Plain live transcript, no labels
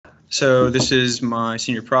So this is my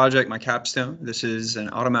senior project, my capstone. This is an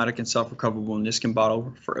automatic and self-recoverable Niskin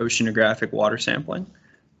bottle for oceanographic water sampling.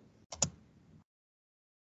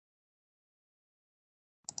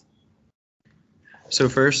 So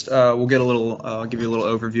first, we'll get a little, give you a little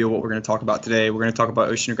overview of what we're going to talk about today. We're going to talk about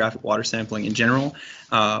oceanographic water sampling in general.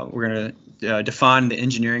 We're going to define the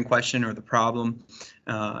engineering question or the problem,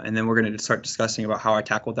 and then we're going to start discussing about how I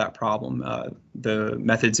tackled that problem. The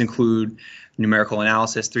methods include numerical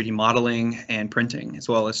analysis, 3D modeling, and printing, as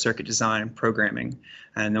well as circuit design and programming.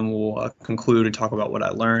 And then we'll conclude and talk about what I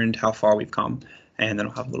learned, how far we've come, and then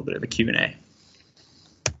we'll have a little bit of a Q&A.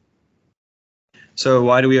 So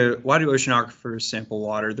why do oceanographers sample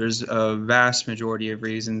water? There's a vast majority of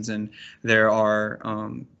reasons, and there are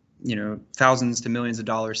thousands to millions of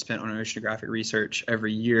dollars spent on oceanographic research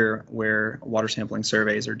every year where water sampling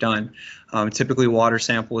surveys are done. Typically, water is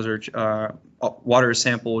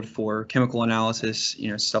sampled for chemical analysis,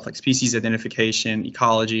 stuff like species identification,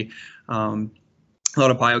 ecology, a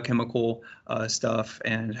lot of biochemical stuff,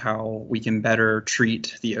 and how we can better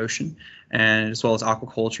treat the ocean, and as well as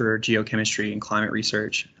aquaculture, geochemistry, and climate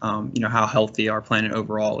research. How healthy our planet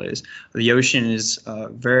overall is. The ocean is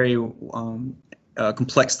very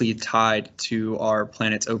complexly tied to our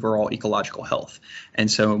planet's overall ecological health, and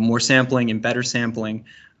so more sampling and better sampling,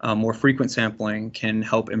 more frequent sampling can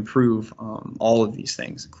help improve all of these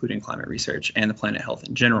things, including climate research and the planet health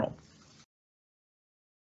in general.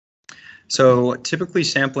 So typically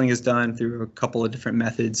sampling is done through a couple of different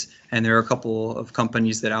methods, and there are a couple of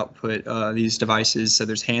companies that output these devices. So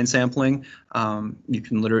there's hand sampling. You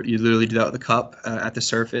literally do that with a cup at the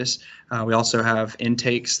surface. We also have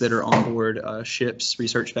intakes that are on board ships,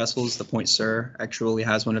 research vessels. The Point Sur actually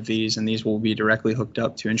has one of these, and these will be directly hooked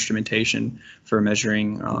up to instrumentation for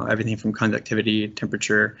measuring everything from conductivity,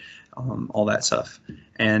 temperature, all that stuff.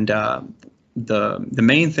 And the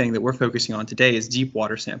main thing that we're focusing on today is deep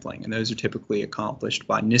water sampling, and those are typically accomplished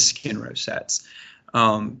by Niskin rosettes.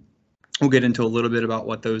 We'll get into a little bit about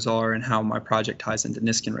what those are and how my project ties into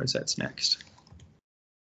Niskin rosettes next.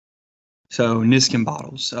 So Niskin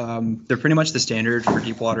bottles, they're pretty much the standard for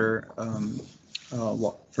deep water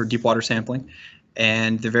sampling,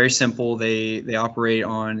 and they're very simple. They operate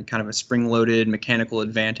on kind of a spring-loaded mechanical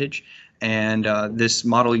advantage. And this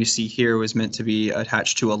model you see here was meant to be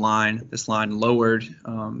attached to a line. This line lowered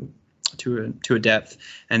to a depth,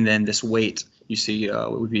 and then this weight you see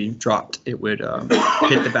would be dropped. It would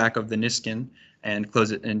hit the back of the Niskin and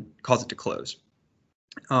close it and cause it to close.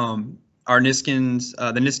 Our Niskins,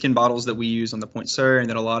 the Niskin bottles that we use on the Point Sur and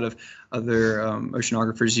that a lot of other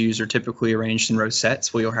oceanographers use are typically arranged in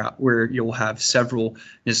rosettes where you'll have several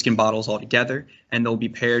Niskin bottles all together, and they'll be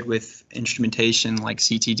paired with instrumentation like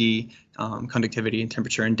CTD, conductivity and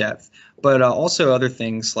temperature and depth, but also other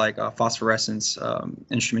things like phosphorescence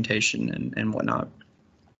instrumentation and whatnot.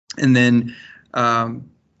 And then,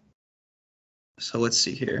 so let's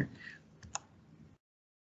see here.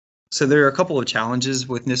 So there are a couple of challenges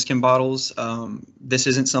with Niskin bottles. This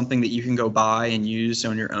isn't something that you can go buy and use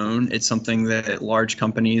on your own. It's something that large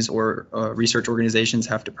companies or research organizations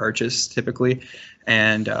have to purchase typically.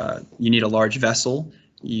 And you need a large vessel.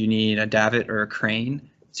 You need a davit or a crane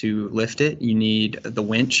to lift it. You need the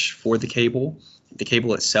winch for the cable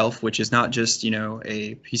itself, which is not just,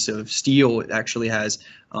 a piece of steel. It actually has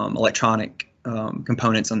electronic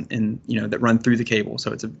components that run through the cable.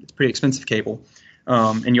 So it's a pretty expensive cable.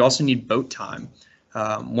 And you also need boat time.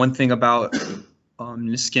 One thing about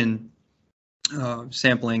Niskin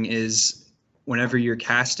sampling is whenever you're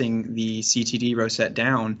casting the CTD rosette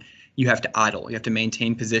down, you have to idle. You have to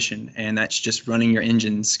maintain position, and that's just running your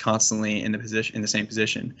engines constantly in the same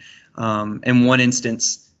position. In one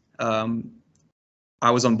instance, I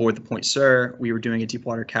was on board the Point Sur. We were doing a deep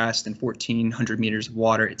water cast in 1,400 meters of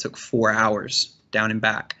water. It took 4 hours down and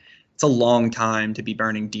back. It's a long time to be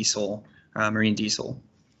burning diesel. Marine diesel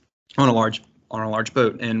on a large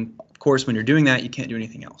boat, and of course when you're doing that you can't do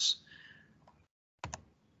anything else.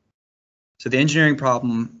 So the engineering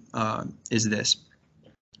problem is this.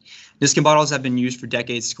 Niskin bottles have been used for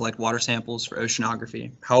decades to collect water samples for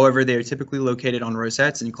oceanography. However, they are typically located on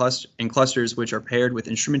rosettes and in clusters which are paired with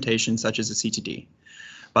instrumentation such as a CTD.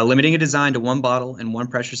 By limiting a design to one bottle and one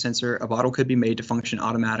pressure sensor, a bottle could be made to function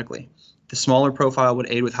automatically. The smaller profile would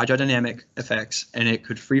aid with hydrodynamic effects, and it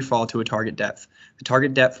could free fall to a target depth. The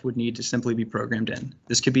target depth would need to simply be programmed in.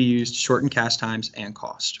 This could be used to shorten cast times and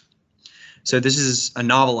cost. So this is a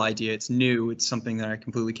novel idea. It's new. It's something that I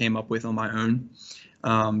completely came up with on my own.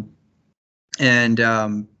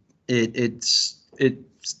 It's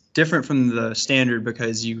different from the standard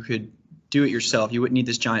because you could do it yourself. You wouldn't need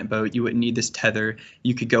this giant boat. You wouldn't need this tether.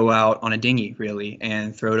 You could go out on a dinghy, really,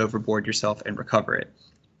 and throw it overboard yourself and recover it.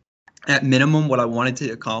 At minimum, what I wanted to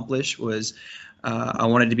accomplish was I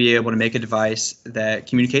wanted to be able to make a device that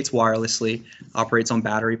communicates wirelessly, operates on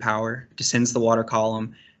battery power, descends the water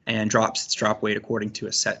column, and drops its drop weight according to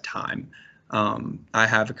a set time. I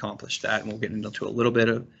have accomplished that, and we'll get into a little bit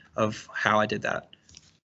of how I did that.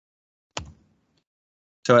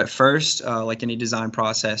 So at first, like any design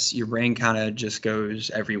process, your brain kind of just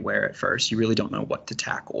goes everywhere at first. You really don't know what to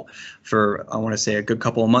tackle. For, I want to say, a good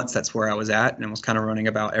couple of months, that's where I was at, and I was kind of running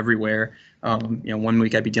about everywhere. One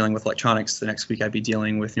week I'd be dealing with electronics, the next week I'd be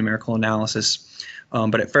dealing with numerical analysis.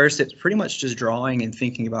 But at first, it's pretty much just drawing and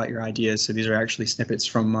thinking about your ideas. So these are actually snippets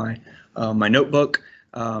from my notebook.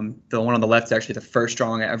 The one on the left is actually the first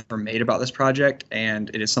drawing I ever made about this project, and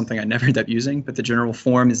it is something I never ended up using, but the general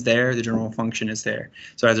form is there, the general function is there.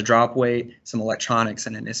 So it has a drop weight, some electronics,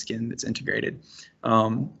 and a Niskin that's integrated. A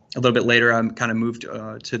little bit later, I kind of moved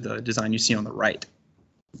to the design you see on the right.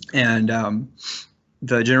 And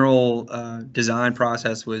the general design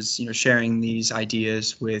process was, sharing these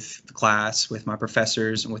ideas with the class, with my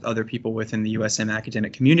professors, and with other people within the USM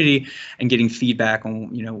academic community, and getting feedback on,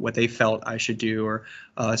 what they felt I should do, or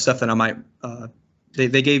stuff that I might.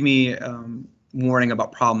 They gave me warning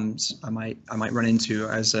about problems I might run into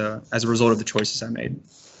as a result of the choices I made.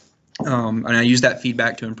 And I use that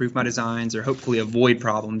feedback to improve my designs or hopefully avoid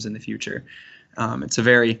problems in the future. It's a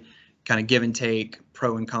very kind of give and take,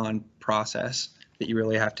 pro and con process that you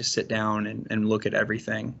really have to sit down and look at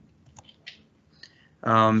everything.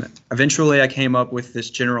 Eventually, I came up with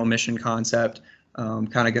this general mission concept,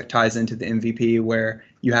 kind of ties into the MVP, where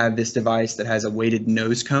you have this device that has a weighted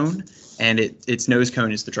nose cone, and its nose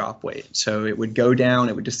cone is the drop weight. So it would go down,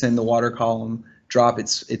 it would descend the water column, drop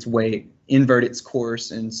its weight, invert its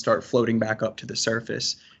course, and start floating back up to the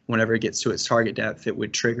surface. Whenever it gets to its target depth, it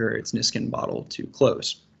would trigger its Niskin bottle to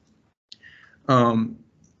close.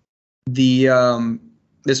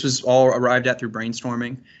 This was all arrived at through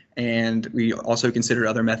brainstorming, and we also considered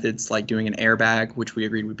other methods like doing an airbag, which we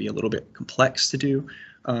agreed would be a little bit complex to do.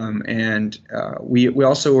 We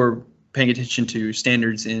also were paying attention to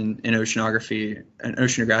standards in oceanography and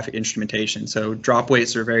oceanographic instrumentation. So drop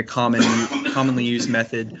weights are a very commonly used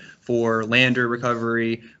method for lander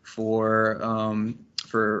recovery, for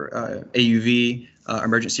AUV,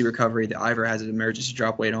 emergency recovery. The Iver has an emergency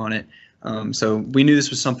drop weight on it. So we knew this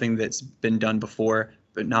was something that's been done before,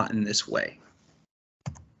 but not in this way.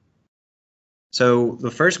 So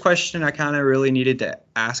the first question I kind of really needed to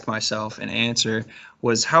ask myself and answer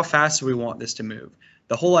was, how fast do we want this to move?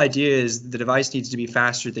 The whole idea is the device needs to be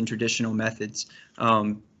faster than traditional methods.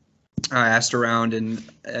 I asked around, and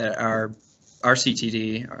our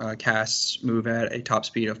CTD casts move at a top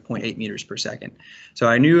speed of 0.8 meters per second. So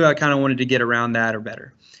I knew I kind of wanted to get around that or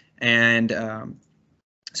better. And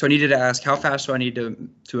so I needed to ask, how fast do I need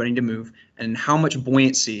to move, and how much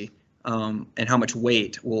buoyancy and how much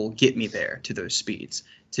weight will get me there to those speeds.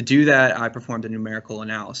 To do that, I performed a numerical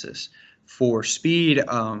analysis. For speed,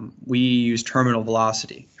 we use terminal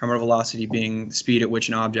velocity. Terminal velocity being the speed at which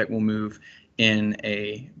an object will move in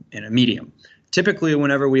a medium. Typically,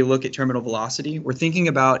 whenever we look at terminal velocity, we're thinking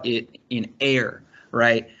about it in air,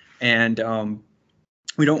 right? And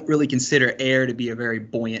we don't really consider air to be a very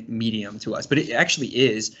buoyant medium to us, but it actually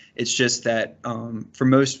is. It's just that for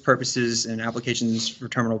most purposes and applications for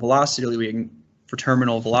terminal velocity,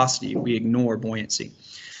 we ignore buoyancy.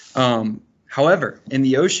 However, in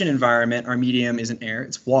the ocean environment, our medium isn't air,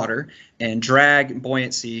 it's water, and drag and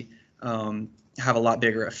buoyancy have a lot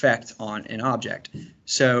bigger effect on an object.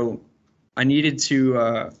 So I needed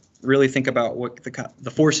to really think about what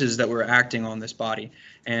the forces that were acting on this body.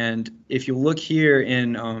 And if you look here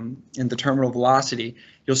in the terminal velocity,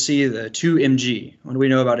 you'll see the 2 mg. What do we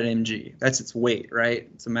know about an mg? That's its weight, right?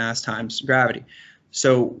 It's a mass times gravity.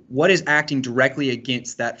 So what is acting directly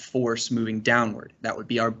against that force moving downward? That would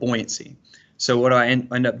be our buoyancy. So what I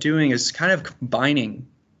end up doing is kind of combining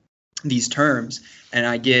these terms, and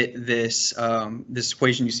I get this this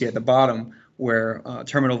equation you see at the bottom, where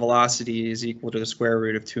terminal velocity is equal to the square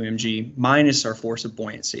root of 2 mg minus our force of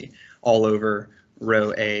buoyancy all over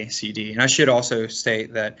rho A CD. And I should also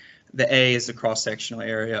state that the A is the cross-sectional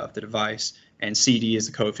area of the device, and CD is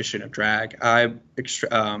the coefficient of drag. I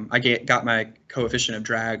got my coefficient of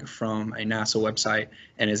drag from a NASA website,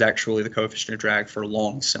 and is actually the coefficient of drag for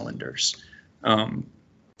long cylinders.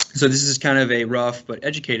 So this is kind of a rough but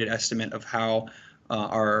educated estimate of how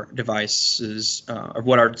our devices, or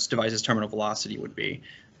what our device's terminal velocity would be.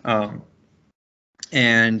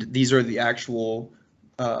 And these are the actual,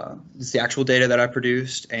 this is the actual data that I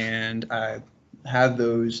produced, and I have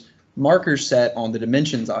those markers set on the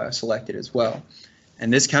dimensions I selected as well.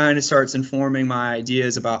 And this kind of starts informing my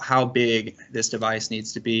ideas about how big this device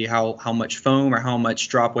needs to be, how much foam or how much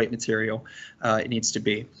drop weight material it needs to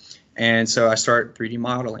be. And so I start 3D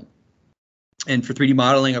modeling. And for 3D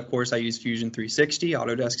modeling, of course, I use Fusion 360,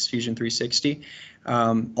 Autodesk's Fusion 360.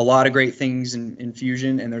 A lot of great things in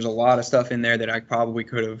Fusion, and there's a lot of stuff in there that I probably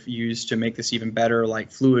could have used to make this even better,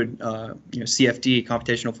 like fluid, CFD,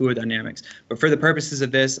 computational fluid dynamics. But for the purposes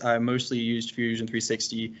of this, I mostly used Fusion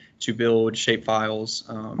 360 to build shape files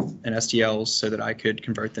and STLs so that I could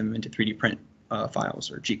convert them into 3D print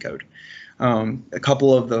files or G-code. A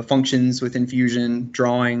couple of the functions within Fusion: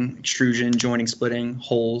 drawing, extrusion, joining, splitting,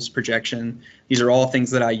 holes, projection. These are all things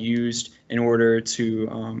that I used in order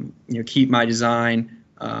to keep my design,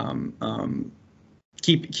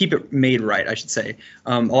 keep it made right, I should say.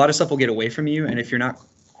 A lot of stuff will get away from you, and if you're not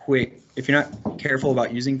careful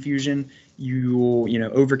about using Fusion, you will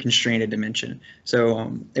over constrain a dimension.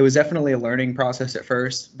 So it was definitely a learning process at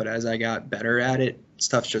first, but as I got better at it,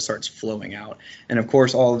 stuff just starts flowing out. And of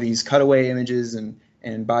course, all of these cutaway images and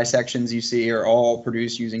bisections you see are all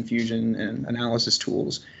produced using Fusion and analysis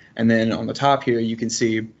tools. And then on the top here, you can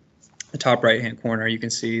see the top right hand corner, you can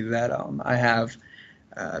see that I have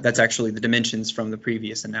that's actually the dimensions from the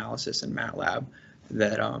previous analysis in MATLAB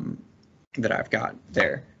that I've got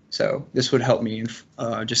there. So this would help me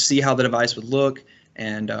just see how the device would look,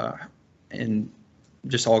 and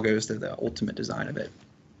just all goes to the ultimate design of it,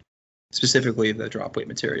 specifically the drop weight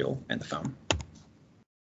material and the foam.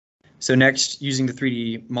 So next, using the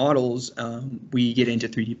 3D models, we get into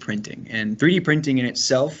 3D printing. And 3D printing in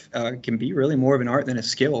itself can be really more of an art than a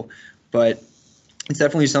skill, but it's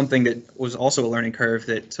definitely something that was also a learning curve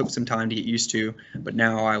that took some time to get used to. But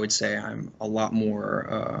now I would say I'm a lot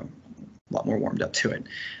more warmed up to it.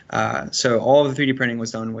 So all of the 3D printing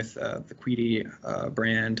was done with the Queedy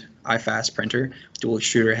brand iFast printer, dual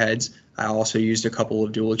extruder heads. I also used a couple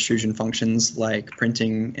of dual extrusion functions, like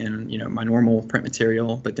printing in my normal print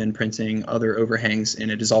material, but then printing other overhangs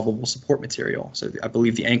in a dissolvable support material. So I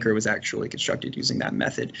believe the anchor was actually constructed using that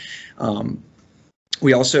method.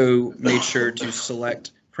 We also made sure to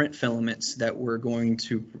select print filaments that were going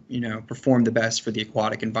to perform the best for the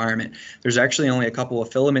aquatic environment. There's actually only a couple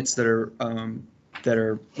of filaments that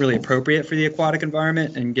are really appropriate for the aquatic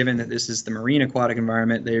environment, and given that this is the marine aquatic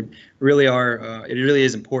environment, they really are. It really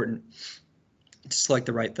is important to select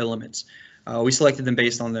the right filaments. We selected them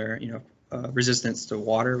based on their resistance to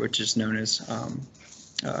water, which is known as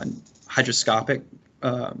hygroscopic.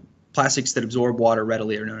 Plastics that absorb water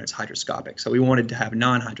readily are known as hygroscopic. So we wanted to have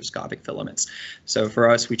non-hygroscopic filaments. So for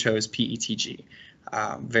us, we chose PETG,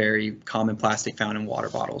 very common plastic found in water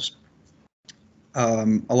bottles. A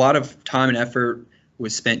lot of time and effort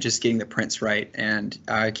was spent just getting the prints right, and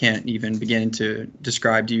I can't even begin to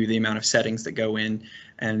describe to you the amount of settings that go in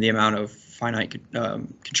and the amount of finite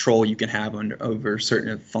control you can have over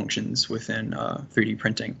certain functions within 3D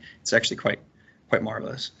printing. It's actually quite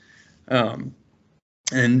marvelous.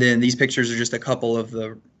 And then these pictures are just a couple of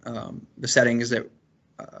the settings that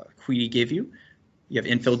Queedy give you. You have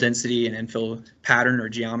infill density and infill pattern or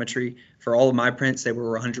geometry. For all of my prints, they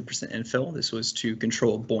were 100% infill. This was to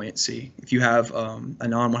control buoyancy. If you have a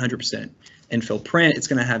non-100% infill print, it's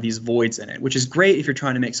going to have these voids in it, which is great if you're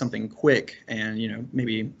trying to make something quick and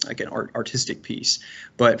maybe like an artistic piece.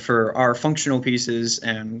 But for our functional pieces,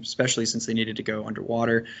 and especially since they needed to go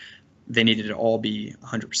underwater, they needed to all be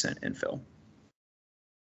 100% infill.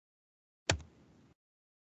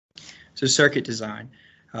 So circuit design.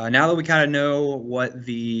 Now that we kind of know what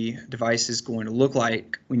the device is going to look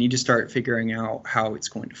like, we need to start figuring out how it's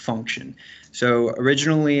going to function. So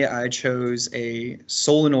originally I chose a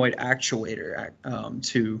solenoid actuator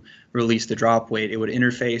to release the drop weight. It would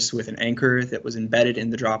interface with an anchor that was embedded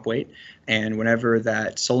in the drop weight, and whenever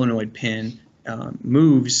that solenoid pin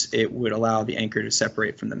moves, it would allow the anchor to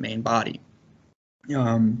separate from the main body.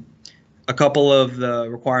 A couple of the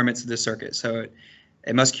requirements of this circuit. So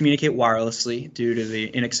it must communicate wirelessly due to the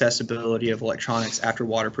inaccessibility of electronics after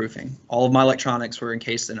waterproofing. All of my electronics were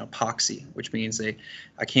encased in epoxy, which means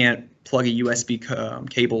I can't plug a USB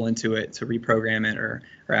cable into it to reprogram it or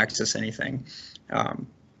access anything.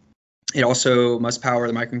 It also must power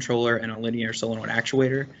the microcontroller and a linear solenoid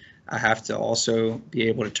actuator. I have to also be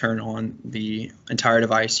able to turn on the entire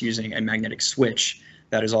device using a magnetic switch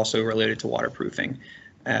that is also related to waterproofing.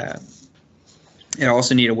 I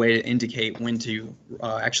also need a way to indicate when to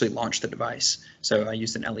actually launch the device. So I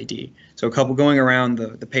used an LED. So a couple going around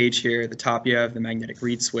the page here, at the top you have the magnetic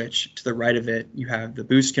reed switch. To the right of it, you have the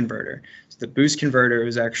boost converter. So the boost converter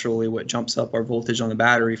is actually what jumps up our voltage on the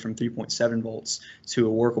battery from 3.7 volts to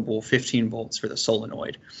a workable 15 volts for the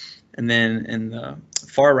solenoid. And then in the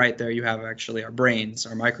far right there, you have actually our brains,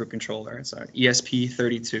 our microcontroller. It's our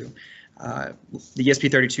ESP32. The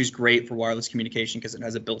ESP32 is great for wireless communication because it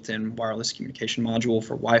has a built-in wireless communication module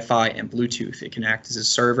for Wi-Fi and Bluetooth. It can act as a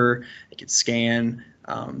server. It can scan.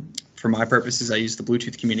 For my purposes, I use the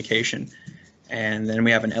Bluetooth communication. And then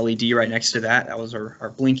we have an LED right next to that. That was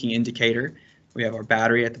our blinking indicator. We have our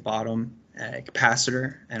battery at the bottom, a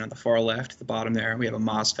capacitor, and on the far left, at the bottom there, we have a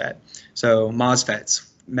MOSFET. So MOSFETs,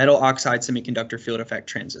 metal oxide semiconductor field effect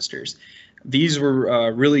transistors. These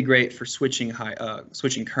were really great for switching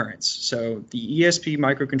currents. So the ESP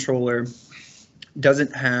microcontroller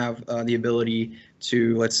doesn't have the ability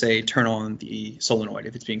to, let's say, turn on the solenoid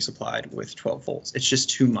if it's being supplied with 12 volts. It's just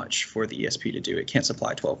too much for the ESP to do. It can't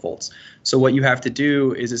supply 12 volts. So what you have to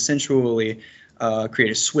do is essentially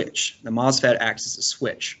create a switch. The MOSFET acts as a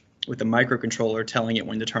switch with the microcontroller telling it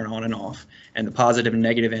when to turn on and off, and the positive and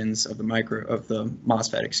negative ends of the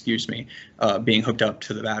MOSFET, being hooked up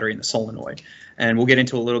to the battery and the solenoid. And we'll get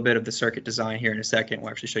into a little bit of the circuit design here in a second.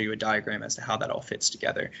 We'll actually show you a diagram as to how that all fits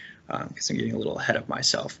together, because I'm getting a little ahead of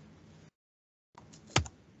myself.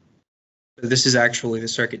 This is actually the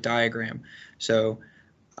circuit diagram. So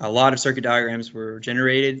a lot of circuit diagrams were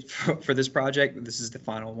generated for this project. This is the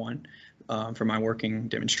final one for my working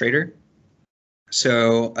demonstrator.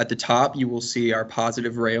 So at the top, you will see our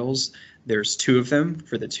positive rails. There's two of them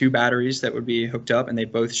for the two batteries that would be hooked up, and they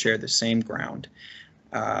both share the same ground.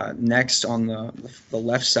 Next, on the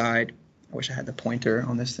left side, I wish I had the pointer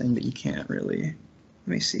on this thing, but you can't really. Let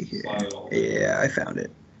me see here. Yeah, I found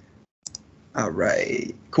it. All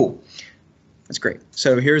right, cool. That's great.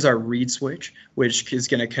 So here's our reed switch, which is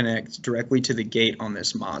going to connect directly to the gate on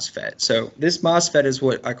this MOSFET. So this MOSFET is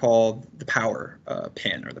what I call the power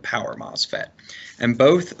pin, or the power MOSFET. And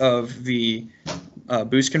both of the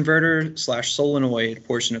boost converter / solenoid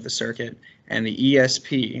portion of the circuit and the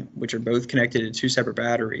ESP, which are both connected to two separate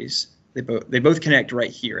batteries, they both connect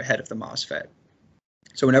right here ahead of the MOSFET.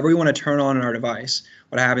 So whenever we want to turn on our device,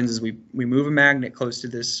 what happens is we move a magnet close to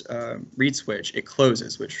this reed switch, it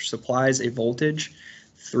closes, which supplies a voltage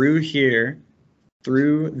through here,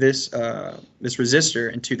 through this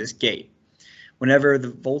resistor and to this gate. Whenever the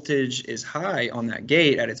voltage is high on that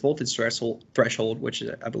gate at its voltage threshold, which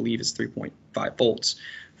I believe is 3.5 volts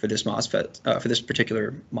for this MOSFET, for this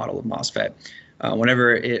particular model of MOSFET,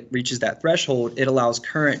 whenever it reaches that threshold, it allows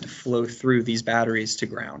current to flow through these batteries to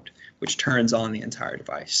ground, which turns on the entire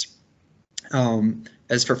device.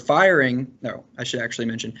 As for firing, no, I should actually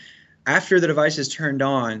mention, after the device is turned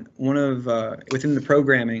on, within the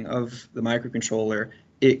programming of the microcontroller,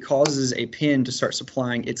 it causes a pin to start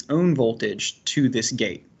supplying its own voltage to this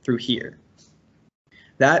gate through here.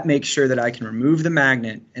 That makes sure that I can remove the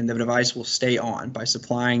magnet and the device will stay on by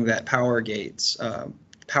supplying that power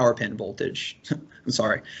power pin voltage. I'm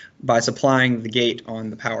sorry, by supplying the gate on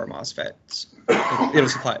the power MOSFETs. It'll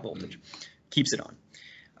supply voltage, keeps it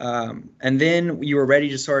on. And then you are ready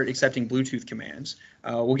to start accepting Bluetooth commands.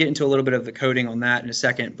 We'll get into a little bit of the coding on that in a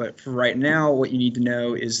second, but for right now, what you need to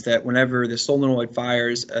know is that whenever the solenoid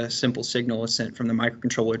fires, a simple signal is sent from the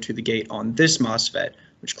microcontroller to the gate on this MOSFET,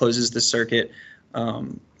 which closes the circuit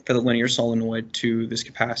for the linear solenoid to this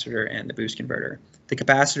capacitor and the boost converter. The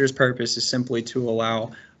capacitor's purpose is simply to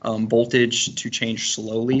allow voltage to change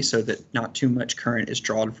slowly so that not too much current is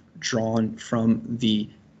drawn from the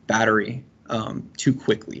battery too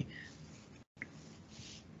quickly.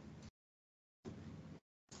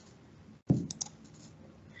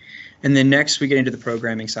 And then next we get into the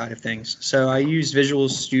programming side of things. So I used Visual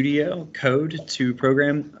Studio Code to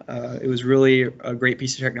program. It was really a great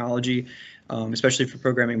piece of technology, especially for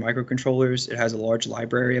programming microcontrollers. It has a large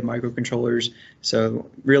library of microcontrollers, so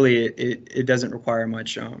really it doesn't require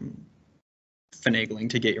much finagling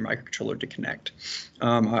to get your microcontroller to connect.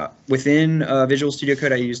 Within Visual Studio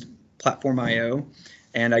Code, I used Platform IO,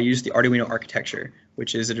 and I used the Arduino architecture,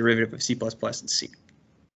 which is a derivative of C++ and C.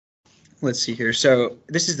 Let's see here. So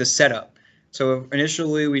this is the setup. So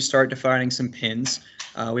initially we start defining some pins.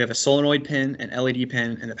 We have a solenoid pin, an LED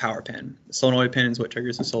pin, and a power pin. The solenoid pin is what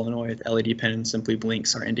triggers the solenoid. The LED pin simply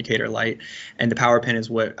blinks our indicator light. And the power pin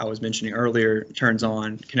is what I was mentioning earlier, turns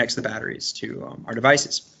on, connects the batteries to our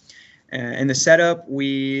devices. In the setup,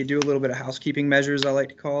 we do a little bit of housekeeping measures, I like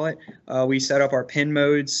to call it. We set up our pin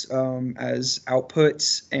modes as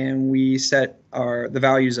outputs, and we set the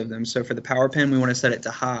values of them. So for the power pin, we want to set it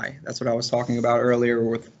to high. That's what I was talking about earlier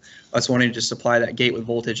with us wanting to supply that gate with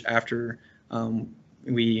voltage after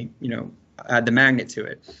we add the magnet to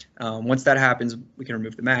it. Once that happens, we can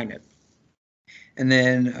remove the magnet. And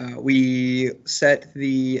then we set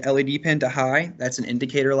the LED pin to high. That's an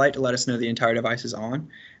indicator light to let us know the entire device is on.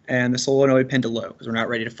 and the solenoid pin to low because we're not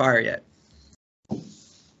ready to fire yet.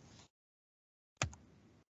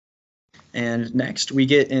 And next we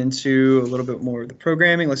get into a little bit more of the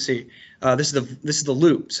programming. Let's see. This is the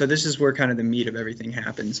loop. So this is where kind of the meat of everything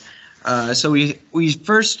happens. So we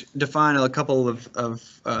first define a couple of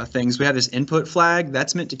things. We have this input flag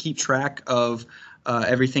that's meant to keep track of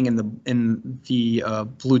everything in the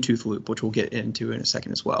Bluetooth loop, which we'll get into in a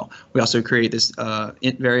second as well. We also create this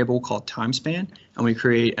int variable called time span, and we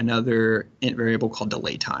create another int variable called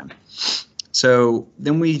delay time. So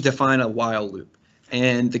then we define a while loop.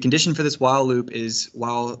 And the condition for this while loop is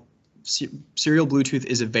while serial Bluetooth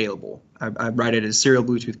is available. I write it as serial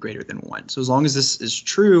Bluetooth greater than 1. So as long as this is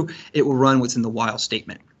true, it will run what's in the while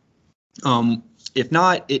statement. If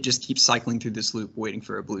not, it just keeps cycling through this loop waiting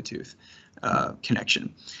for a Bluetooth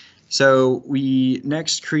connection. So we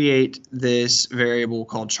next create this variable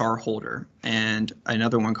called char holder and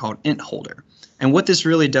another one called int holder. And what this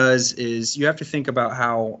really does is you have to think about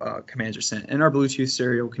how commands are sent. In our Bluetooth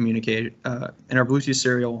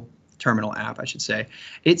serial terminal app, I should say,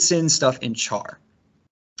 it sends stuff in char.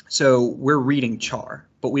 So we're reading char,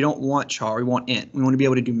 but we don't want char, we want int. We want to be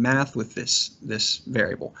able to do math with this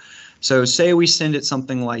variable. So say we send it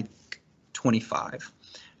something like 25.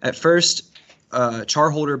 At first, char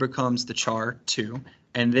holder becomes the char 2.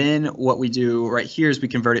 And then what we do right here is we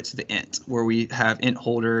convert it to the int, where we have int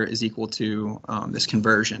holder is equal to this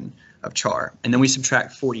conversion of char. And then we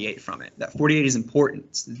subtract 48 from it. That 48 is important.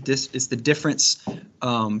 It's the difference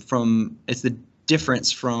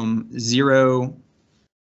from 0.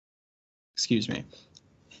 Excuse me.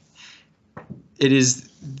 It is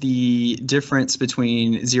the difference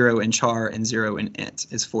between 0 in char and 0 in int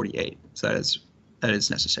is 48. So that is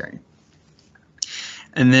necessary.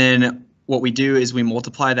 And then what we do is we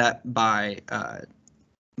multiply that by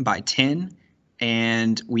 10,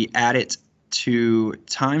 and we add it to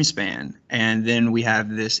time span, and then we have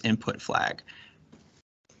this input flag.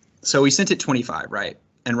 So we sent it 25, right?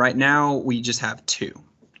 And right now we just have 2.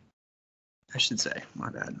 I should say, my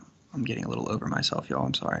bad. I'm getting a little over myself, y'all.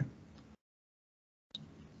 I'm sorry.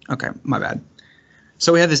 Okay, my bad.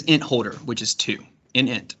 So we have this int holder, which is 2 in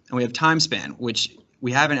int, and we have time span, which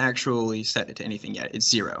we haven't actually set it to anything yet. It's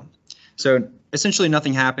 0. So essentially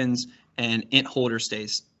nothing happens, and int holder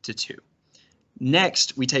stays to 2.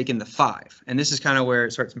 Next, we take in the 5, and this is kind of where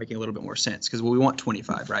it starts making a little bit more sense, because we want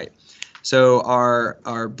 25, right? So our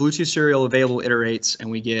Bluetooth serial available iterates,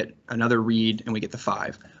 and we get another read, and we get the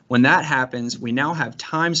 5. When that happens, we now have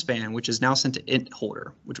time span, which is now sent to int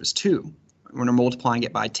holder, which was 2. We're multiplying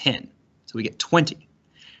it by 10, so we get 20.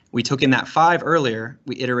 We took in that 5 earlier.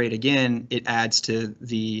 We iterate again. It adds to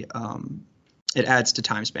the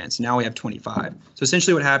time span. So now we have 25. So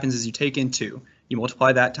essentially what happens is you take in 2, you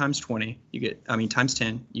multiply that times 20, times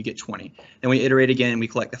 10, you get 20. Then we iterate again, we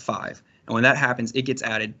collect the 5. And when that happens, it gets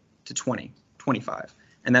added to 25.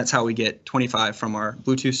 And that's how we get 25 from our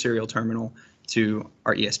Bluetooth serial terminal to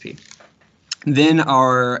our ESP. Then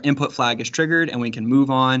our input flag is triggered and we can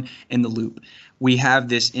move on in the loop. We have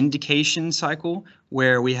this indication cycle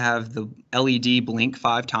where we have the LED blink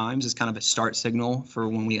 5 times as kind of a start signal for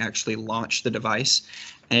when we actually launch the device.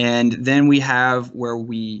 And then we have where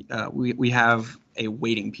we have a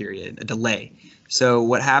waiting period, a delay. So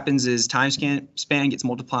what happens is time span gets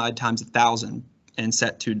multiplied times 1,000 and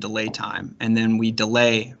set to delay time. And then we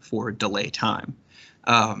delay for delay time.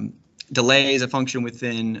 Delay is a function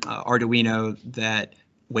within Arduino that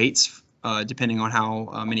waits depending on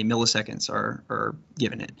how many milliseconds are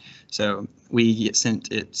given it. So we get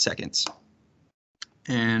sent it seconds.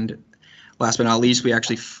 And last but not least, we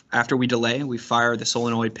actually, after we delay, we fire the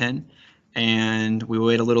solenoid pin and we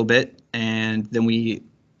wait a little bit and then we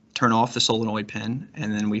turn off the solenoid pin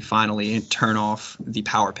and then we finally turn off the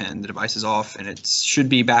power pin. The device is off and it should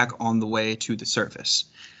be back on the way to the surface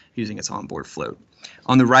using its onboard float.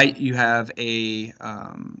 On the right, you have a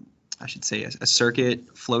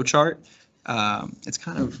circuit flow chart. It's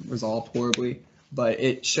kind of resolved horribly, but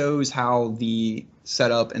it shows how the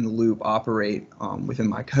setup and the loop operate within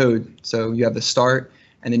my code. So you have the start,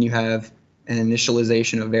 and then you have an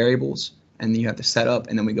initialization of variables, and then you have the setup,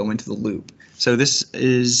 and then we go into the loop. So this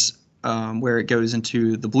is where it goes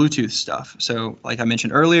into the Bluetooth stuff. So like I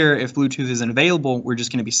mentioned earlier, if Bluetooth isn't available, we're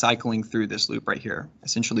just going to be cycling through this loop right here,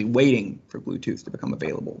 essentially waiting for Bluetooth to become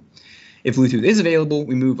available. If Bluetooth is available,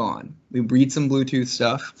 we move on. We read some Bluetooth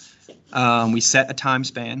stuff. We set a time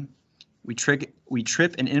span. We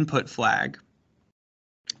trip an input flag.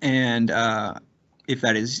 And if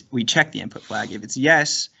that is, we check the input flag. If it's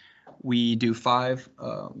yes, we do 5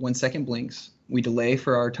 1-second blinks. We delay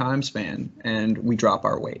for our time span, and we drop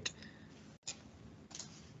our wait.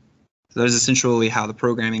 So that is essentially how the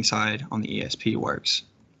programming side on the ESP works.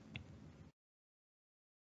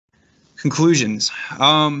 Conclusions.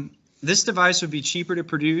 This device would be cheaper to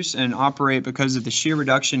produce and operate because of the sheer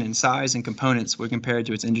reduction in size and components when compared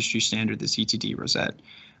to its industry standard, the CTD Rosette.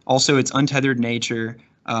 Also, its untethered nature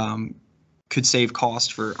could save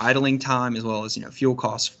cost for idling time as well as fuel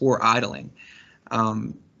costs for idling.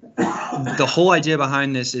 The whole idea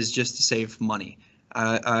behind this is just to save money.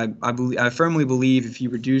 I firmly believe if you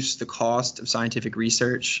reduce the cost of scientific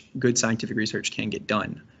research, good scientific research can get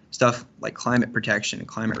done. Stuff like climate protection and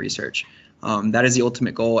climate research. That is the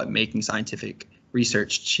ultimate goal at making scientific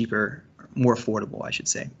research cheaper, more affordable, I should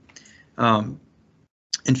say.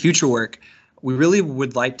 In future work, we really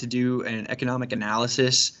would like to do an economic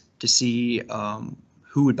analysis to see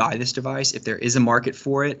who would buy this device, if there is a market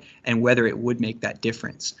for it, and whether it would make that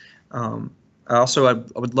difference. I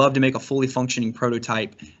would love to make a fully functioning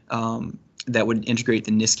prototype that would integrate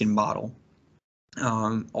the Niskin bottle.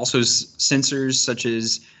 Also, sensors such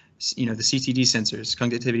as the CTD sensors,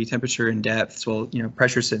 conductivity, temperature, and depth, as well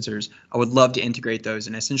pressure sensors. I would love to integrate those,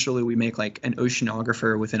 and essentially we make like an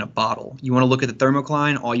oceanographer within a bottle. You want to look at the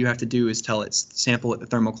thermocline, all you have to do is tell it sample at the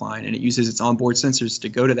thermocline, and it uses its onboard sensors to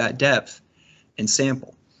go to that depth and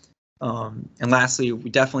sample. And lastly,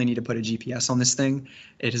 we definitely need to put a GPS on this thing.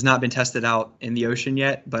 It has not been tested out in the ocean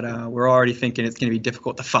yet, but we're already thinking it's going to be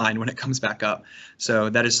difficult to find when it comes back up.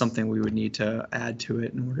 So that is something we would need to add to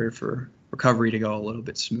it in order for recovery to go a little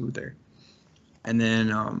bit smoother. And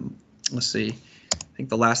then let's see, I think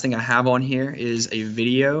the last thing I have on here is a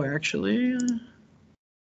video, actually,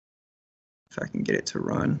 if I can get it to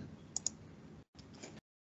run.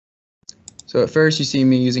 So at first you see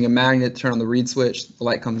me using a magnet to turn on the read switch, the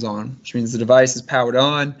light comes on, which means the device is powered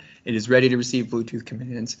on, it is ready to receive Bluetooth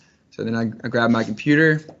commands. So then I grab my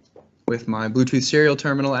computer with my Bluetooth serial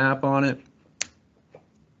terminal app on it.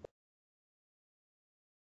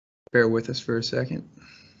 Bear with us for a second.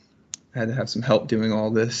 I had to have some help doing all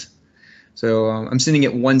this. So I'm sending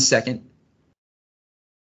it 1 second.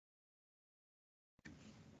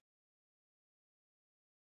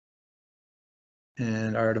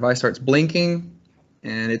 And our device starts blinking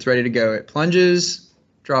and it's ready to go. It plunges,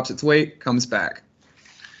 drops its weight, comes back.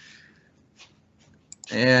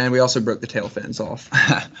 And we also broke the tail fins off.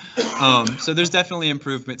 So there's definitely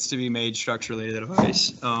improvements to be made structurally to the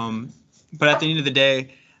device. But at the end of the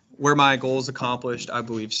day, were my goals accomplished? I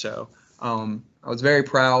believe so. I was very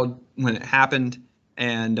proud when it happened,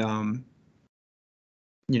 and I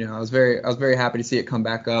was very happy to see it come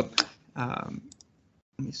back up. Let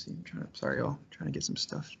me see. Sorry, y'all. Trying to get some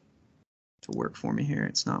stuff to work for me here.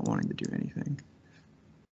 It's not wanting to do anything.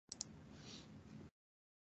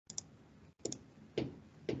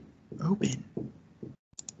 Open.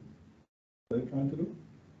 What are you trying to do?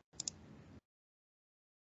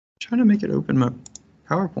 Trying to make it open my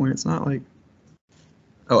PowerPoint. It's not like.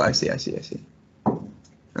 Oh, I see.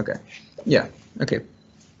 Okay. Yeah. Okay.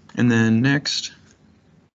 And then next.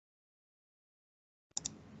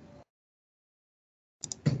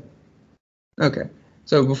 Okay.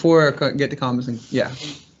 So before I get to comments and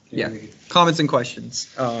comments and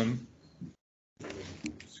questions.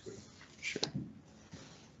 Sure.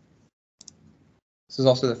 This is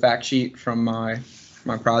also the fact sheet from my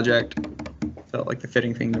project. Felt like the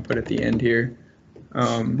fitting thing to put at the end here.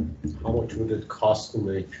 How much would it cost to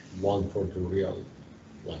make one for the real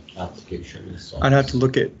application? I'd have to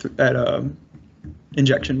look at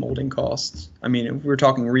injection molding costs. I mean, if we're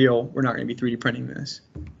talking real, we're not going to be 3D printing this.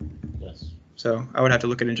 Yes. So I would have to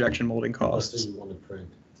look at injection molding costs. Let's say you want to print.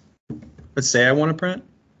 Let's say I want to print.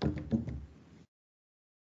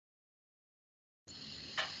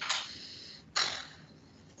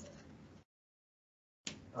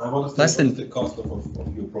 Less than the cost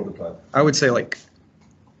of your prototype. I would say like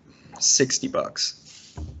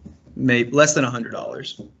 $60, maybe less than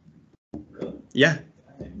 $100. Really? Yeah,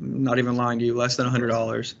 I'm not even lying to you, less than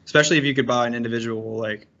 $100. Especially if you could buy an individual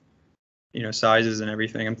sizes and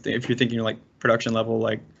everything. If you're thinking like production level,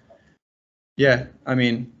 yeah. I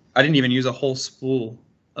mean, I didn't even use a whole spool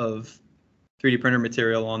of 3D printer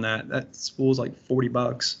material on that. That spool's like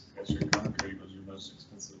 $40. Your concrete was your most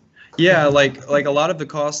expensive. Yeah, like a lot of the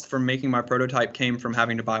cost for making my prototype came from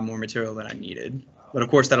having to buy more material than I needed. But of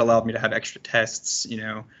course, that allowed me to have extra tests.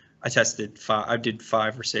 I did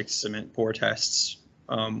 5 or 6 cement pour tests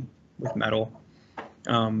with metal.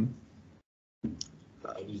 What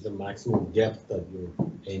is the maximum depth that you're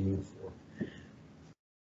aiming for?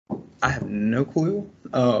 I have no clue.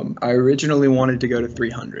 I originally wanted to go to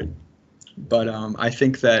 300, but I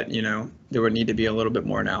think that there would need to be a little bit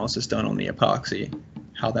more analysis done on the epoxy,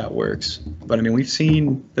 how that works. But I mean, we've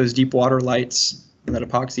seen those deep water lights that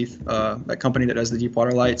epoxy, that company that does the deep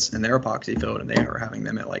water lights, and they're epoxy filled, and they are having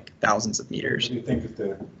them at like thousands of What meters. do you think is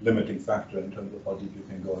the limiting factor in terms of how deep you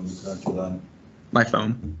can go in the current to run? My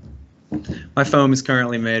foam. My foam is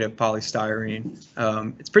currently made of polystyrene.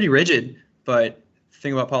 It's pretty rigid, but the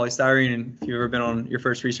thing about polystyrene, if you've ever been on your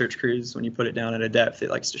first research cruise, when you put it down at a depth, it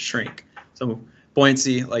likes to shrink. So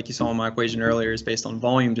buoyancy, like you saw in my equation earlier, is based on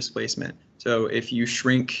volume displacement. So if you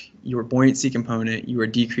shrink your buoyancy component, you are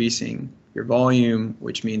decreasing your volume,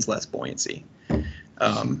 which means less buoyancy.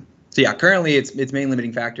 So yeah, currently its main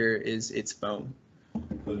limiting factor is its foam.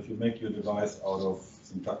 But if you make your device out of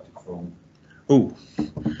syntactic foam, Ooh,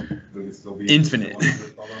 will it still be infinite.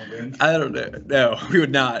 $100 range? I don't know. No, we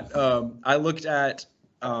would not. I looked at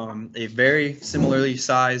a very similarly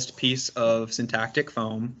sized piece of syntactic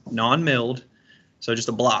foam, non-milled, so just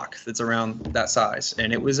a block that's around that size,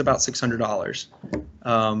 and it was about $600.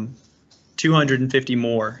 250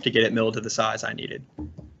 more to get it milled to the size I needed.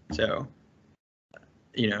 So,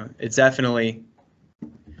 you know, it's definitely,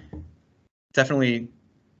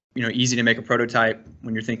 you know, easy to make a prototype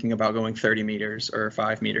when you're thinking about going 30 meters or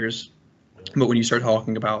 5 meters. But when you start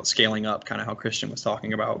talking about scaling up, kind of how Christian was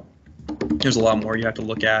talking about, there's a lot more you have to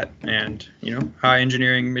look at, and, you know, high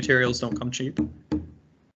engineering materials don't come cheap.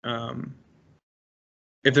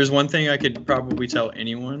 If there's one thing I could probably tell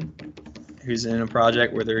anyone who's in a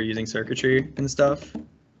project where they're using circuitry and stuff,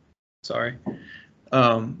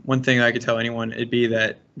 one thing I could tell anyone, it'd be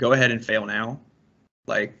that go ahead and fail now.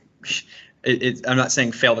 Like, I'm not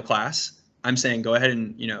saying fail the class. I'm saying go ahead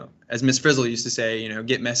and, you know, as Miss Frizzle used to say, you know,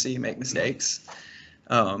 get messy, make mistakes.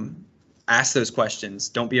 Ask those questions.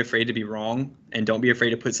 Don't be afraid to be wrong, and don't be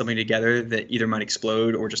afraid to put something together that either might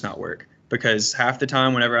explode or just not work. Because half the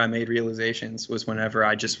time whenever I made realizations was whenever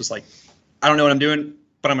I just was like, I don't know what I'm doing,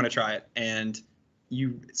 but I'm going to try it. And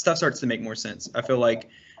stuff starts to make more sense. I feel like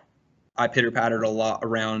I pitter-pattered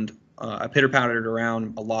around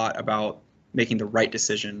a lot about making the right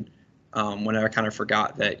decision when I kind of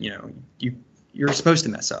forgot that, you know, you're supposed to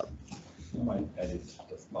mess up. I might edit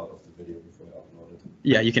this part of the video before I upload it.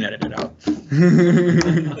 Yeah, you can edit it out.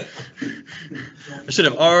 I should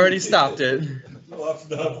have already stopped it. No,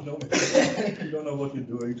 you don't know what you're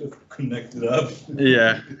doing, just connect it up.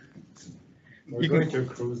 Yeah. We're going to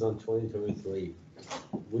cruise on 2023.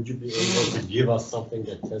 Would you be able to give us something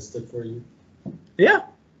that tested for you? Yeah.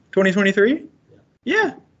 2023? Yeah.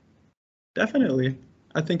 Yeah, definitely.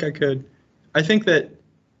 I think I could. I think that,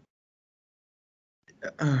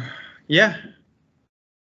 yeah,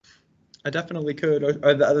 I definitely could.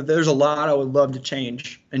 There's a lot I would love to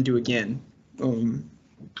change and do again.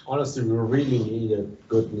 Honestly, we really need a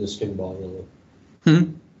good Niskin bottle.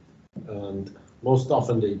 And most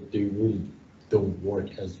often they really don't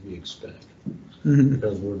work as we expect.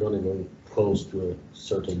 Because we're going to go close to a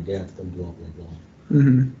certain depth and blah, blah, blah.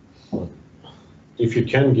 But if you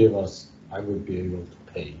can give us, I would be able to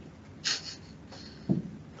pay.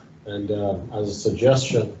 And as a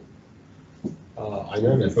suggestion, I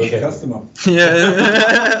know that First customer.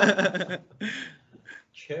 Yeah.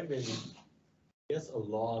 Kevin gets a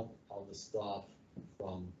lot of the stuff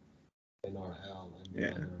from NRL,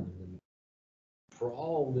 and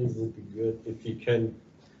probably would be good if you can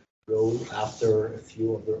go after a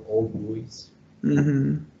few of their old buoys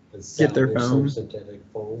and Get their salvage some foam. synthetic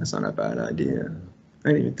foam. That's not a bad idea. I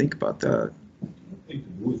didn't even think about that. I think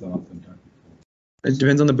the buoys are not syntactic. It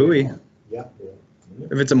depends on the buoy. Yeah.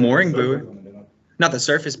 If it's a mooring Surface, buoy, I mean, they're not- not the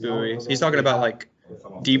surface buoys. He's talking about like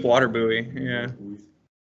some of deep the- water buoy. Yeah. buoys.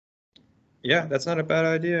 Yeah, that's not a bad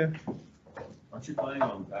idea. Aren't you planning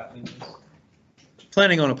on patenting this?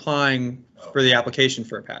 Planning on applying for the application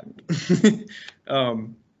for a patent.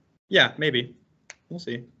 Yeah, maybe. We'll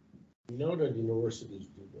see. You know that universities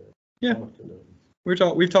do that. Yeah. Talk to them.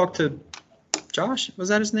 We've talked to Josh. Was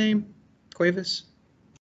that his name? Cuevas?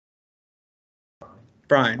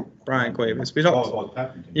 Brian Cuevas. We talked. About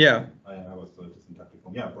patenting. Yeah. I was the syntactic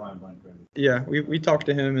foam. Yeah, Brian Craven. Yeah, we talked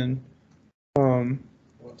to him, and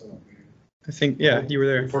I think, yeah, you were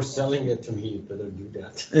there. Before selling it to me, you better do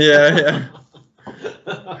that. Yeah.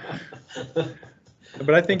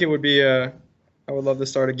 But I think it would be, I would love to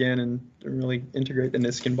start again and really integrate the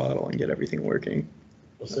Niskin bottle and get everything working.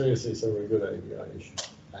 Well, seriously, it's a very good idea. You should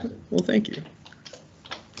have it. Well, thank you.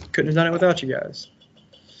 Couldn't have done it without you guys.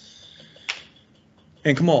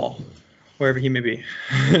 And Kamal, wherever he may be.